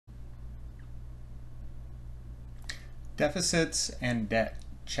Deficits and Debt,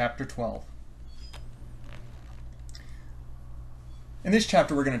 Chapter 12. In this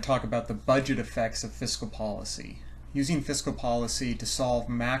chapter, we're going to talk about the budget effects of fiscal policy. Using fiscal policy to solve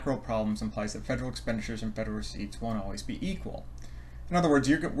macro problems implies that federal expenditures and federal receipts won't always be equal. In other words,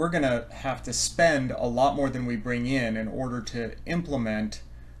 we're going to have to spend a lot more than we bring in order to implement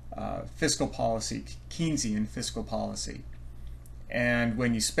fiscal policy, Keynesian fiscal policy. And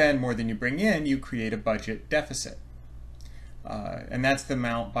when you spend more than you bring in, you create a budget deficit. And that's the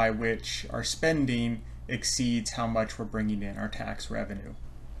amount by which our spending exceeds how much we're bringing in, our tax revenue.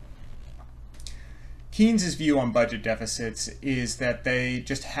 Keynes' view on budget deficits is that they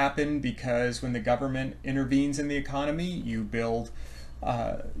just happen because when the government intervenes in the economy, you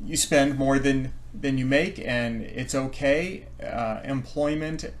spend more than you make, and it's okay.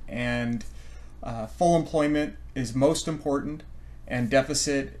 Employment and full employment is most important, and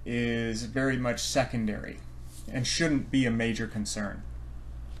deficit is very much secondary and shouldn't be a major concern.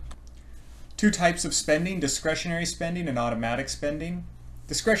 Two types of spending: discretionary spending and automatic spending.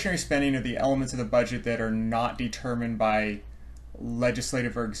 Discretionary spending are the elements of the budget that are not determined by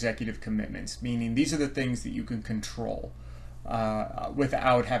legislative or executive commitments, meaning these are the things that you can control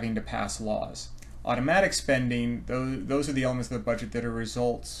without having to pass laws. Automatic spending, those are the elements of the budget that are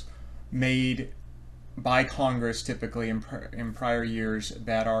results made by Congress, typically in prior years,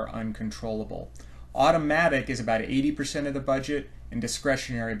 that are uncontrollable. Automatic is about 80% of the budget, and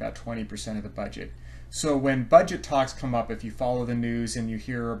discretionary about 20% of the budget. So when budget talks come up, if you follow the news and you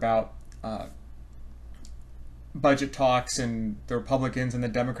hear about budget talks and the Republicans and the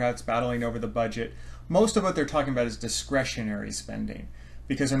Democrats battling over the budget, most of what they're talking about is discretionary spending.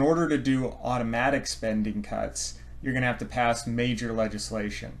 Because in order to do automatic spending cuts, you're going to have to pass major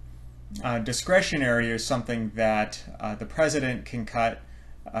legislation. Discretionary is something that the president can cut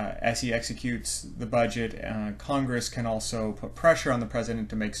as he executes the budget. Congress can also put pressure on the president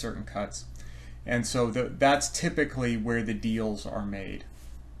to make certain cuts. And so that's typically where the deals are made.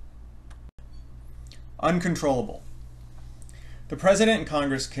 Uncontrollable. The president and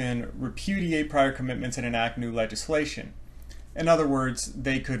Congress can repudiate prior commitments and enact new legislation. In other words,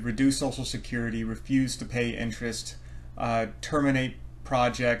 they could reduce Social Security, refuse to pay interest, terminate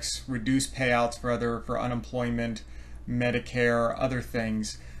projects, reduce payouts for unemployment, Medicare, other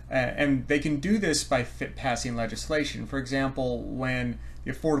things. And they can do this by passing legislation. For example, when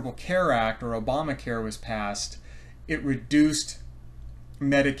the Affordable Care Act or Obamacare was passed, it reduced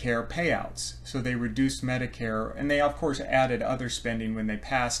Medicare payouts. So they reduced Medicare, and they of course added other spending when they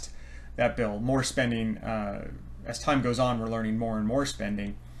passed that bill. More spending, as time goes on, we're learning more and more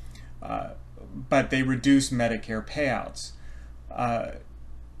spending, but they reduced Medicare payouts.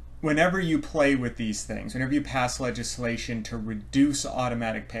 Whenever you play with these things, whenever you pass legislation to reduce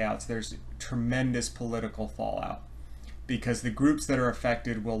automatic payouts, there's tremendous political fallout, because the groups that are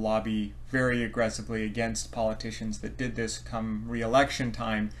affected will lobby very aggressively against politicians that did this come re-election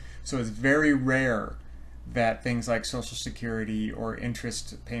time. So it's very rare that things like Social Security or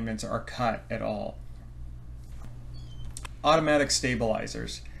interest payments are cut at all. Automatic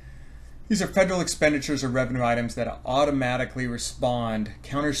stabilizers. These are federal expenditures or revenue items that automatically respond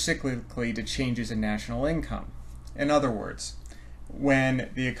countercyclically to changes in national income. In other words, when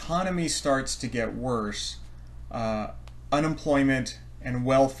the economy starts to get worse, unemployment and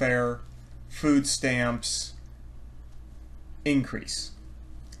welfare, food stamps increase,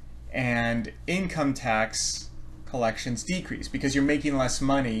 and income tax collections decrease because you're making less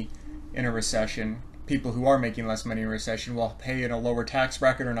money in a recession. People who are making less money in a recession will pay in a lower tax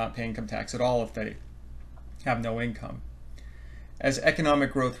bracket or not pay income tax at all if they have no income. As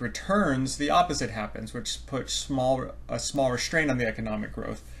economic growth returns, the opposite happens, which puts a small restraint on the economic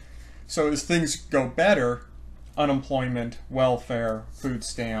growth. So as things go better, unemployment, welfare, food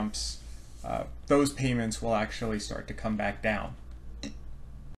stamps, those payments will actually start to come back down.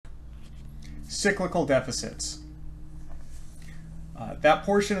 Cyclical deficits. That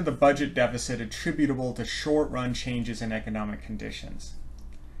portion of the budget deficit attributable to short-run changes in economic conditions.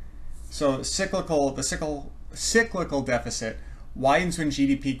 So the cyclical deficit widens when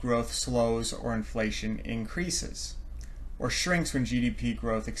GDP growth slows or inflation increases, or shrinks when GDP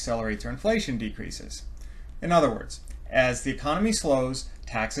growth accelerates or inflation decreases. In other words, as the economy slows,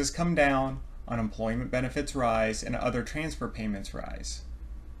 taxes come down, unemployment benefits rise, and other transfer payments rise.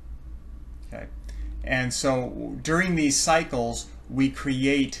 Okay. And so during these cycles, we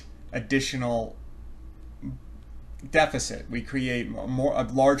create additional deficit. We create a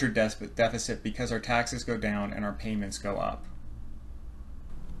larger deficit because our taxes go down and our payments go up.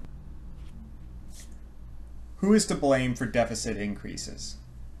 Who is to blame for deficit increases?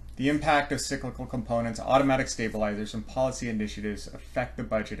 The impact of cyclical components, automatic stabilizers, and policy initiatives affect the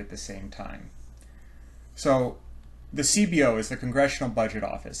budget at the same time. So the CBO is the Congressional Budget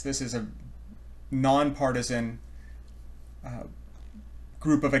Office. This is a nonpartisan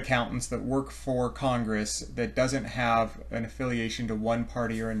group of accountants that work for Congress that doesn't have an affiliation to one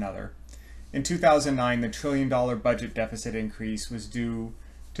party or another. In 2009, the $1 trillion budget deficit increase was due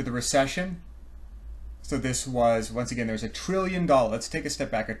to the recession. So this was, once again, there's $1 trillion, let's take a step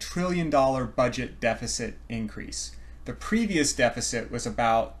back, $1 trillion budget deficit increase. The previous deficit was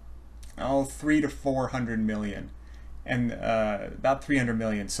about, 300 to 400 million, and about 300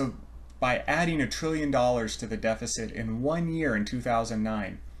 million. So by adding $1 trillion to the deficit in 1 year in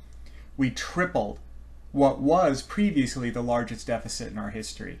 2009, we tripled what was previously the largest deficit in our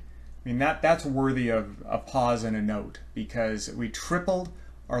history. I mean, that's worthy of a pause and a note, because we tripled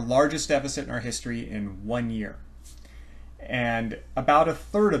our largest deficit in our history in 1 year. And about a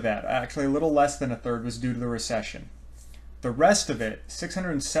third of that, actually a little less than a third, was due to the recession. The rest of it,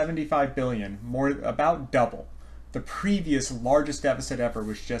 $675 billion, about double. The previous largest deficit ever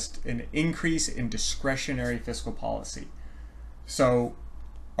was just an increase in discretionary fiscal policy. So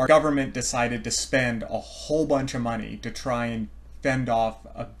our government decided to spend a whole bunch of money to try and fend off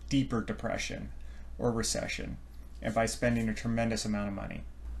a deeper depression or recession, and by spending a tremendous amount of money.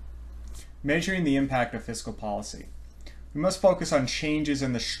 Measuring the impact of fiscal policy. We must focus on changes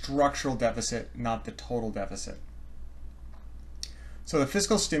in the structural deficit, not the total deficit. So the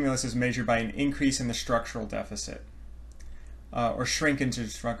fiscal stimulus is measured by an increase in the structural deficit, or shrink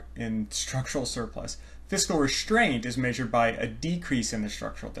in structural surplus. Fiscal restraint is measured by a decrease in the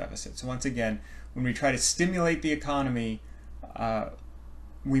structural deficit. So once again, when we try to stimulate the economy,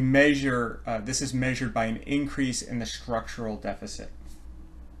 this is measured by an increase in the structural deficit.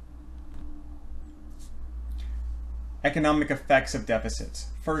 Economic effects of deficits.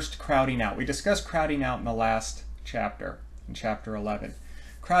 First, crowding out. We discussed crowding out in the last chapter, in chapter 11.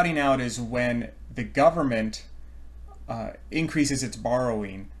 Crowding out is when the government increases its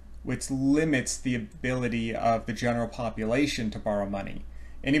borrowing, which limits the ability of the general population to borrow money.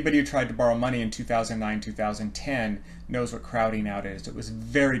 Anybody who tried to borrow money in 2009, 2010 knows what crowding out is. It was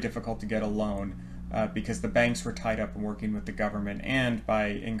very difficult to get a loan because the banks were tied up in working with the government, and by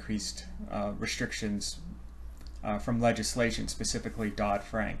increased restrictions from legislation, specifically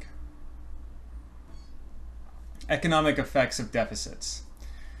Dodd-Frank. Economic effects of deficits.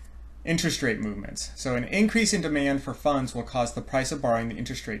 Interest rate movements. So an increase in demand for funds will cause the price of borrowing the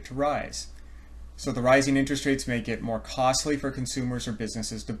interest rate to rise. So the rising interest rates make it more costly for consumers or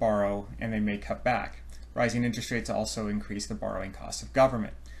businesses to borrow, and they may cut back. Rising interest rates also increase the borrowing costs of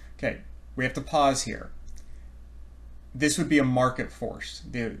government. Okay, we have to pause here. This would be a market force.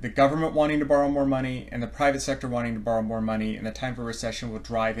 The government wanting to borrow more money and the private sector wanting to borrow more money in the time for recession will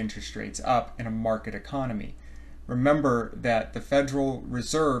drive interest rates up in a market economy. Remember that the Federal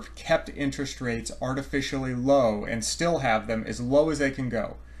Reserve kept interest rates artificially low and still have them as low as they can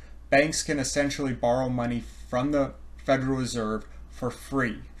go. Banks can essentially borrow money from the Federal Reserve for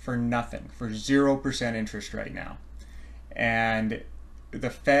free, for nothing, for 0% interest right now. And the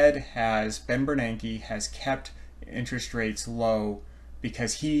Fed Ben Bernanke has kept interest rates low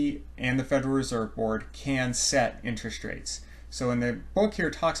because he and the Federal Reserve Board can set interest rates. So in the book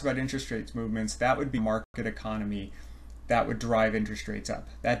here talks about interest rates movements, that would be market economy that would drive interest rates up.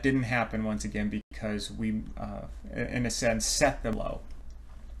 That didn't happen, once again, because we, in a sense, set them low.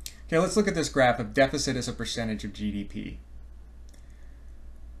 Okay, let's look at this graph of deficit as a percentage of GDP.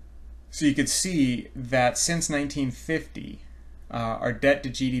 So you could see that since 1950, our debt to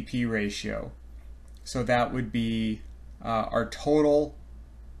GDP ratio, so that would be our total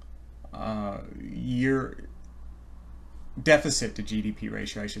deficit to GDP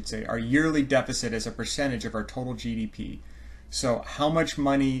ratio, I should say, our yearly deficit as a percentage of our total GDP. So how much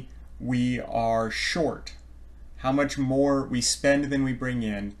money we are short, how much more we spend than we bring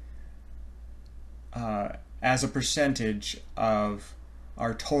in as a percentage of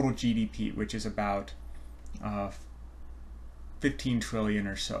our total GDP, which is about 15 trillion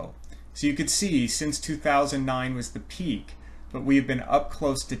or so. So you could see since 2009 was the peak, but we've been up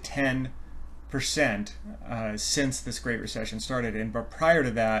close to 10% since this Great Recession started. But prior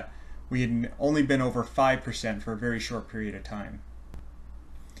to that, we had only been over 5% for a very short period of time.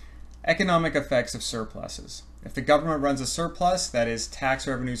 Economic effects of surpluses. If the government runs a surplus, that is, tax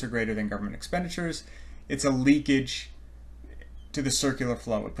revenues are greater than government expenditures, it's a leakage to the circular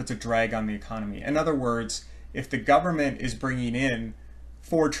flow. It puts a drag on the economy. In other words, if the government is bringing in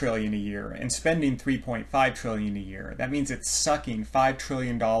 4 trillion a year and spending 3.5 trillion a year. That means it's sucking $5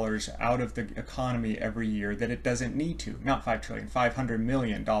 trillion out of the economy every year that it doesn't need to. Not 5 trillion, $500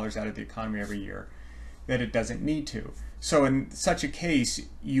 million out of the economy every year that it doesn't need to. So in such a case,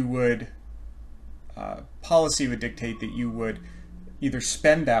 you would, policy would dictate that you would either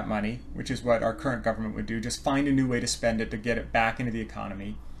spend that money, which is what our current government would do, just find a new way to spend it to get it back into the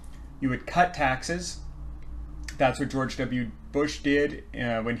economy. You would cut taxes. That's what George W. Bush did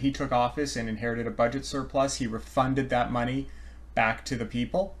when he took office and inherited a budget surplus. He refunded that money back to the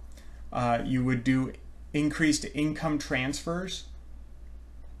people. You would do increased income transfers.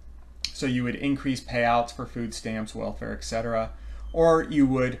 So you would increase payouts for food stamps, welfare, etc. Or you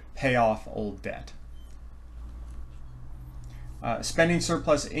would pay off old debt. Spending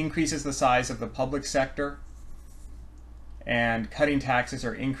surplus increases the size of the public sector, and cutting taxes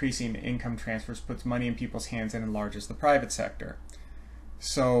or increasing income transfers puts money in people's hands and enlarges the private sector.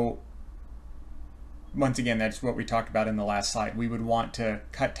 So once again, that's what we talked about in the last slide. We would want to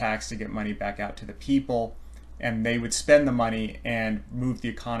cut tax to get money back out to the people, and they would spend the money and move the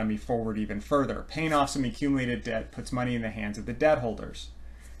economy forward even further. Paying off some accumulated debt puts money in the hands of the debt holders.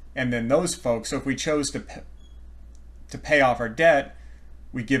 And then those folks, so if we chose to pay off our debt,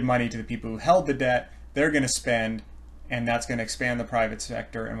 we give money to the people who held the debt, they're going to spend, and that's going to expand the private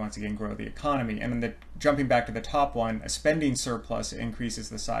sector and once again grow the economy. And then jumping back to the top one, a spending surplus increases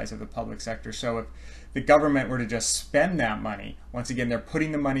the size of the public sector. So if the government were to just spend that money, once again, they're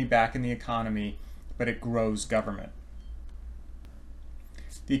putting the money back in the economy, but it grows government.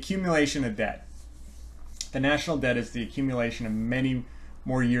 The accumulation of debt. The national debt is the accumulation of many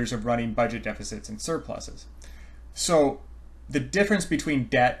more years of running budget deficits and surpluses. So the difference between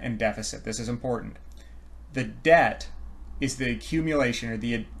debt and deficit, this is important. The debt is the accumulation or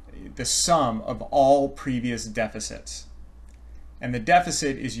the sum of all previous deficits. And the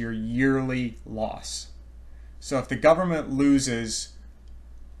deficit is your yearly loss. So if the government loses,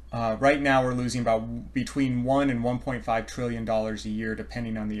 right now we're losing about between $1 and $1.5 trillion a year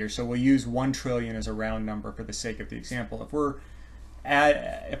depending on the year. So we'll use 1 trillion as a round number for the sake of the example.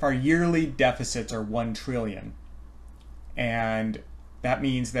 If our yearly deficits are 1 trillion, and that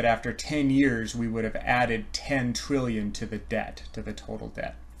means that after 10 years we would have added 10 trillion to the debt, to the total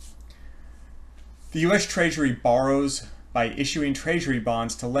debt. The U.S. Treasury borrows by issuing treasury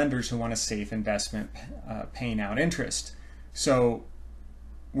bonds to lenders who want a safe investment paying out interest. So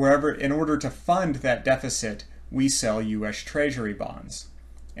in order to fund that deficit, we sell U.S. Treasury bonds.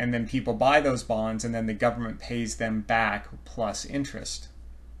 And then people buy those bonds, and then the government pays them back plus interest.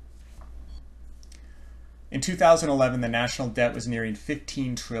 In 2011, the national debt was nearing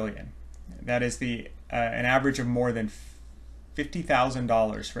 15 trillion. That is an average of more than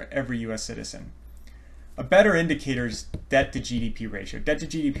 $50,000 for every U.S. citizen. A better indicator is debt to GDP ratio. Debt to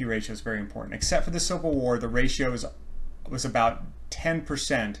GDP ratio is very important. Except for the Civil War, the ratio was about 10%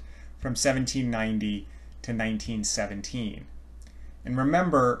 from 1790 to 1917. And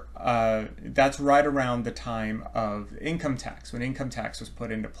remember, that's right around the time of income tax, when income tax was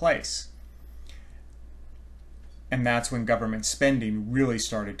put into place. And that's when government spending really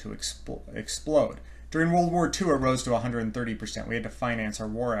started to explode. During World War II, it rose to 130%. We had to finance our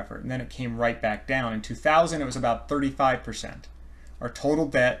war effort. And then it came right back down. In 2000, it was about 35%. Our total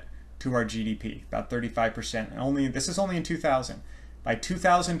debt to our GDP, about 35%. And this is only in 2000. By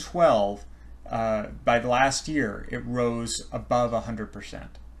 2012, by the last year, it rose above 100%.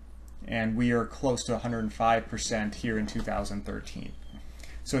 And we are close to 105% here in 2013.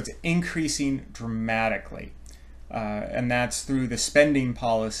 So it's increasing dramatically. And that's through the spending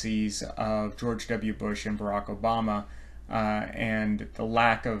policies of George W. Bush and Barack Obama, and the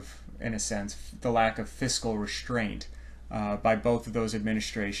lack of, in a sense, the lack of fiscal restraint by both of those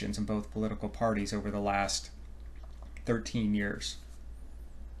administrations and both political parties over the last 13 years.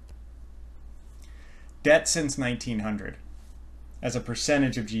 Debt since 1900 as a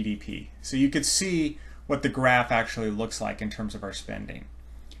percentage of GDP. So you could see what the graph actually looks like in terms of our spending.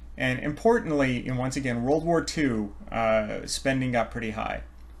 And importantly, and once again, World War II, spending got pretty high.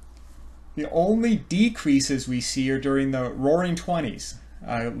 The only decreases we see are during the Roaring '20s,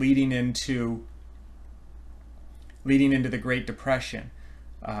 leading into the Great Depression.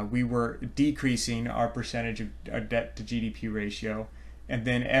 We were decreasing our percentage of our debt to GDP ratio, and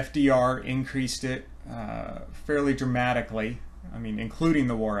then FDR increased it fairly dramatically, including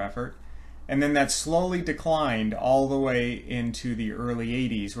the war effort. And then that slowly declined all the way into the early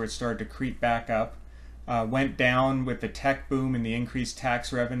 80s, where it started to creep back up. Went down with the tech boom and the increased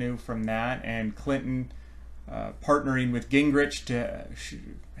tax revenue from that, and Clinton partnering with Gingrich to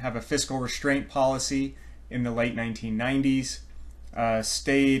have a fiscal restraint policy in the late 1990s.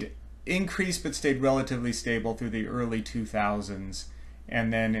 increased but stayed relatively stable through the early 2000s.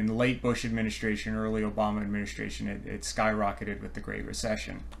 And then in the late Bush administration, early Obama administration, it skyrocketed with the Great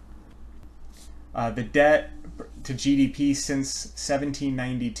Recession. The debt to GDP since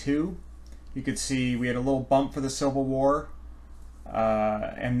 1792, you could see we had a little bump for the Civil War.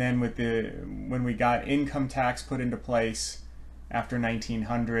 And then when we got income tax put into place after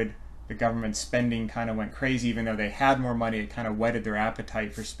 1900, the government spending kind of went crazy. Even though they had more money, it kind of whetted their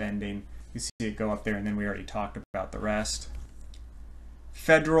appetite for spending. You see it go up there, and then we already talked about the rest.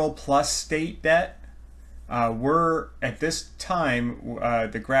 Federal plus state debt. We're at this time,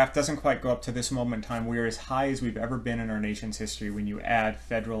 the graph doesn't quite go up to this moment in time. We're as high as we've ever been in our nation's history when you add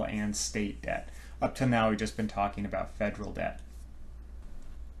federal and state debt. Up to now, we've just been talking about federal debt.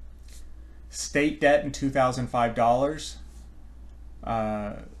 State debt in 2005 dollars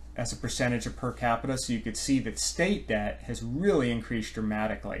as a percentage of per capita. So you could see that state debt has really increased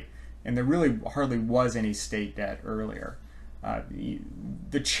dramatically, and there really hardly was any state debt earlier.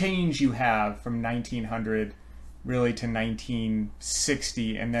 The change you have from 1900 really to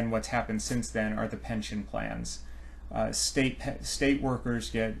 1960, and then what's happened since then, are the pension plans. State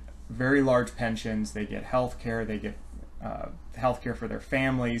workers get very large pensions. They get health care. They get health care for their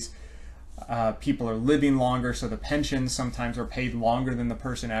families. People are living longer, so the pensions sometimes are paid longer than the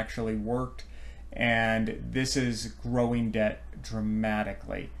person actually worked. And this is growing debt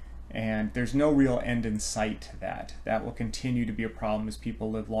dramatically. And there's no real end in sight to that. That will continue to be a problem as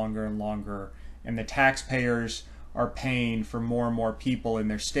people live longer and longer. And the taxpayers are paying for more and more people in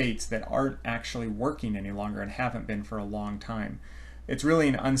their states that aren't actually working any longer and haven't been for a long time. It's really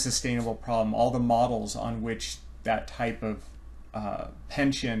an unsustainable problem. All the models on which that type of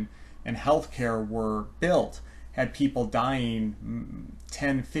pension and healthcare were built had people dying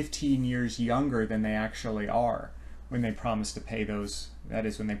 10, 15 years younger than they actually are when they promised to pay those, that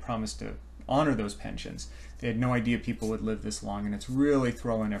is, when they promised to honor those pensions. They had no idea people would live this long, and it's really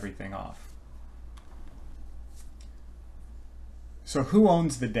throwing everything off. So who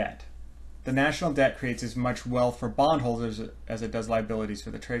owns the debt? The national debt creates as much wealth for bondholders as it does liabilities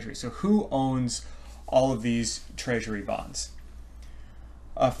for the Treasury. So who owns all of these Treasury bonds?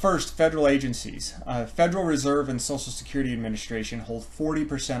 First, federal agencies. Federal Reserve and Social Security Administration hold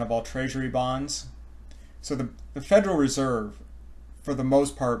 40% of all Treasury bonds. So the Federal Reserve, for the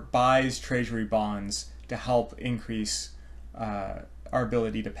most part, buys Treasury bonds to help increase our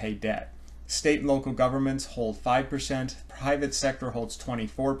ability to pay debt. State and local governments hold 5%, private sector holds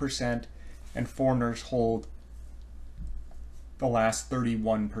 24%, and foreigners hold the last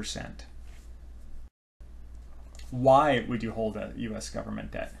 31%. Why would you hold a U.S.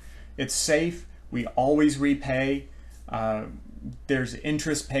 government debt? It's safe. We always repay. There's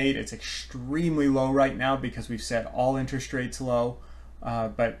interest paid. It's extremely low right now because we've set all interest rates low.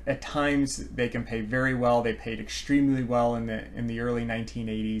 But at times they can pay very well. They paid extremely well in the early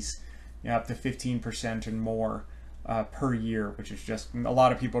 1980s, up to 15% and more per year, which is just, a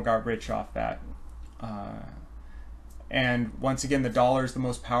lot of people got rich off that. And once again, the dollar is the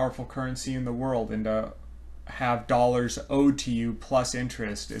most powerful currency in the world, and to have dollars owed to you plus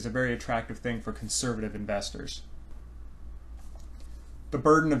interest is a very attractive thing for conservative investors. The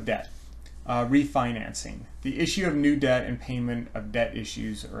burden of debt. Refinancing. The issue of new debt and payment of debt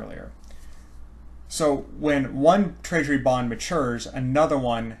issues earlier. So when one Treasury bond matures, another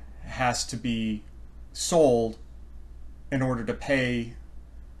one has to be sold in order to pay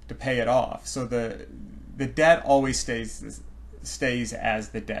it off. So the debt always stays as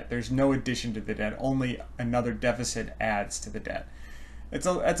the debt. There's no addition to the debt. Only another deficit adds to the debt. It's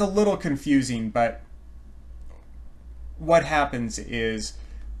a little confusing, but what happens is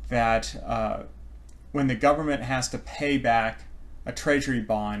that when the government has to pay back a Treasury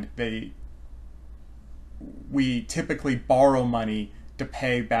bond, we typically borrow money to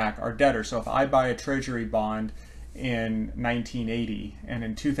pay back our debtor. So if I buy a Treasury bond in 1980 and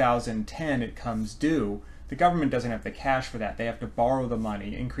in 2010 it comes due, the government doesn't have the cash for that. They have to borrow the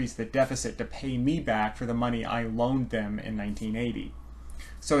money, increase the deficit to pay me back for the money I loaned them in 1980.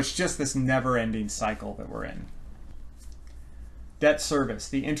 So it's just this never-ending cycle that we're in. Debt service,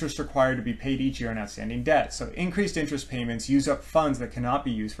 the interest required to be paid each year on outstanding debt. So increased interest payments use up funds that cannot be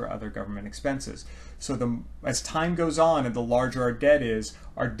used for other government expenses. So as time goes on and the larger our debt is,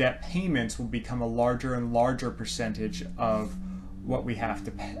 our debt payments will become a larger and larger percentage of what we have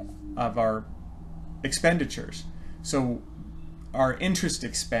to pay, of our expenditures. So our interest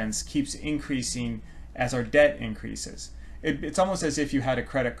expense keeps increasing as our debt increases. It's almost as if you had a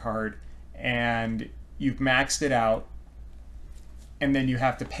credit card and you've maxed it out, and then you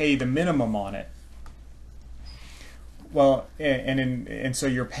have to pay the minimum on it. Well, and so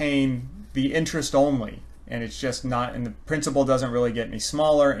you're paying the interest only, and it's just not, and the principal doesn't really get any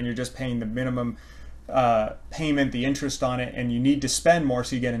smaller, and you're just paying the minimum payment, the interest on it, and you need to spend more,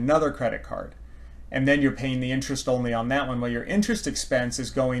 so you get another credit card. And then you're paying the interest only on that one. Well, your interest expense is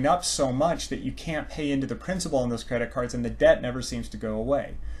going up so much that you can't pay into the principal on those credit cards, and the debt never seems to go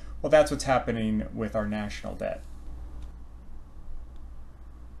away. Well, that's what's happening with our national debt.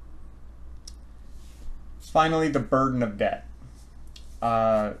 Finally, the burden of debt.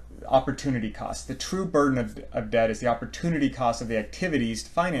 Opportunity cost. The true burden of debt is the opportunity cost of the activities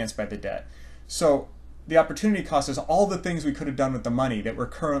financed by the debt. So the opportunity cost is all the things we could have done with the money that we're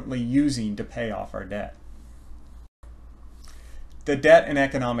currently using to pay off our debt. The debt and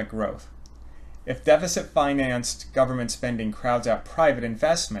economic growth. If deficit-financed government spending crowds out private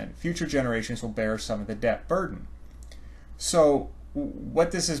investment, future generations will bear some of the debt burden. So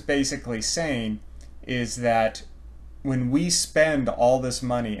what this is basically saying is that when we spend all this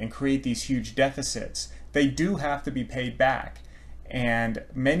money and create these huge deficits, they do have to be paid back. And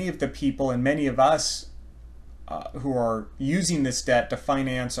many of the people and many of us who are using this debt to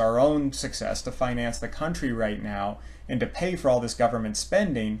finance our own success, to finance the country right now, and to pay for all this government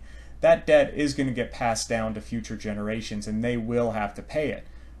spending, that debt is going to get passed down to future generations, and they will have to pay it.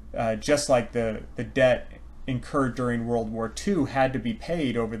 Just like the debt incurred during World War II had to be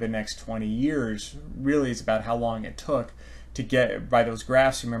paid over the next 20 years. Really, it's about how long it took to get, by those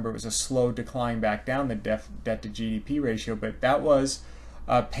graphs, remember it was a slow decline back down, the debt to GDP ratio, but that was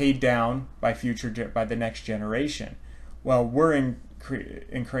paid down by the next generation. Well, we're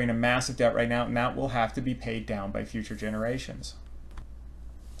incurring a massive debt right now, and that will have to be paid down by future generations.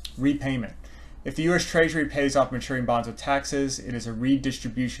 Repayment. If the U.S. Treasury pays off maturing bonds with taxes, it is a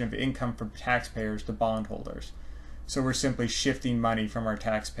redistribution of income from taxpayers to bondholders. So we're simply shifting money from our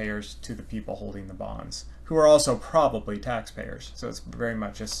taxpayers to the people holding the bonds, who are also probably taxpayers. So it's very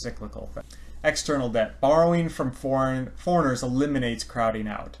much a cyclical thing. External debt. Borrowing from foreigners eliminates crowding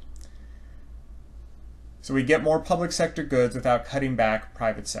out. So we get more public sector goods without cutting back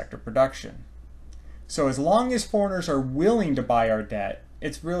private sector production. So as long as foreigners are willing to buy our debt,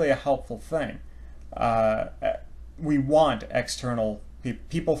 it's really a helpful thing. We want external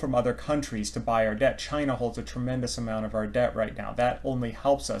people from other countries to buy our debt. China holds a tremendous amount of our debt right now. That only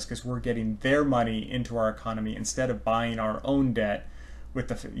helps us because we're getting their money into our economy instead of buying our own debt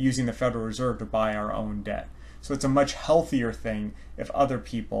using the Federal Reserve to buy our own debt. So it's a much healthier thing if other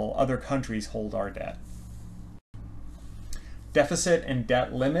countries hold our debt. Deficit and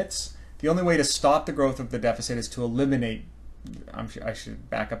debt limits. The only way to stop the growth of the deficit is to eliminate, I should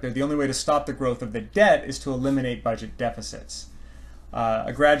back up there, the only way to stop the growth of the debt is to eliminate budget deficits.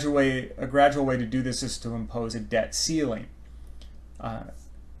 A gradual way to do this is to impose a debt ceiling.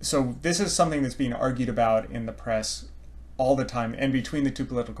 So this is something that's being argued about in the press all the time and between the two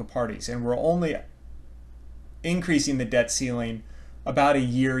political parties. And we're only increasing the debt ceiling about a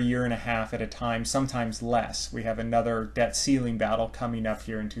year and a half at a time, sometimes less. We have another debt ceiling battle coming up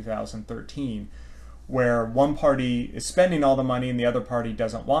here in 2013, where one party is spending all the money and the other party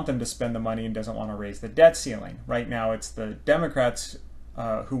doesn't want them to spend the money and doesn't want to raise the debt ceiling. Right now it's the Democrats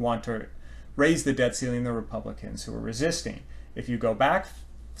who want to raise the debt ceiling, the Republicans who are resisting. If you go back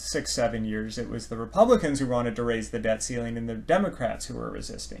 6-7 years, it was the Republicans who wanted to raise the debt ceiling and the Democrats who were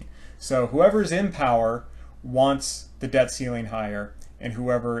resisting. So whoever's in power wants the debt ceiling higher, and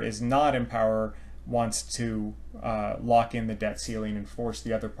whoever is not in power wants to lock in the debt ceiling and force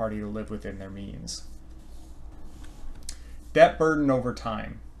the other party to live within their means. Debt burden over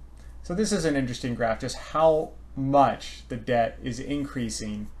time. So this is an interesting graph, just how much the debt is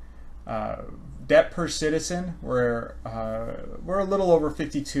increasing. Debt per citizen, we're a little over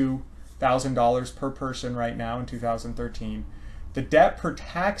 $52,000 per person right now in 2013. The debt per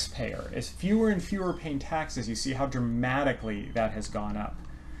taxpayer, as fewer and fewer paying taxes, you see how dramatically that has gone up.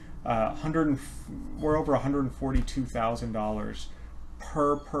 We're over $142,000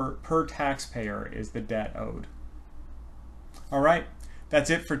 per taxpayer is the debt owed. All right, that's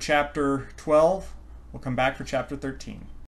it for chapter 12. We'll come back for chapter 13.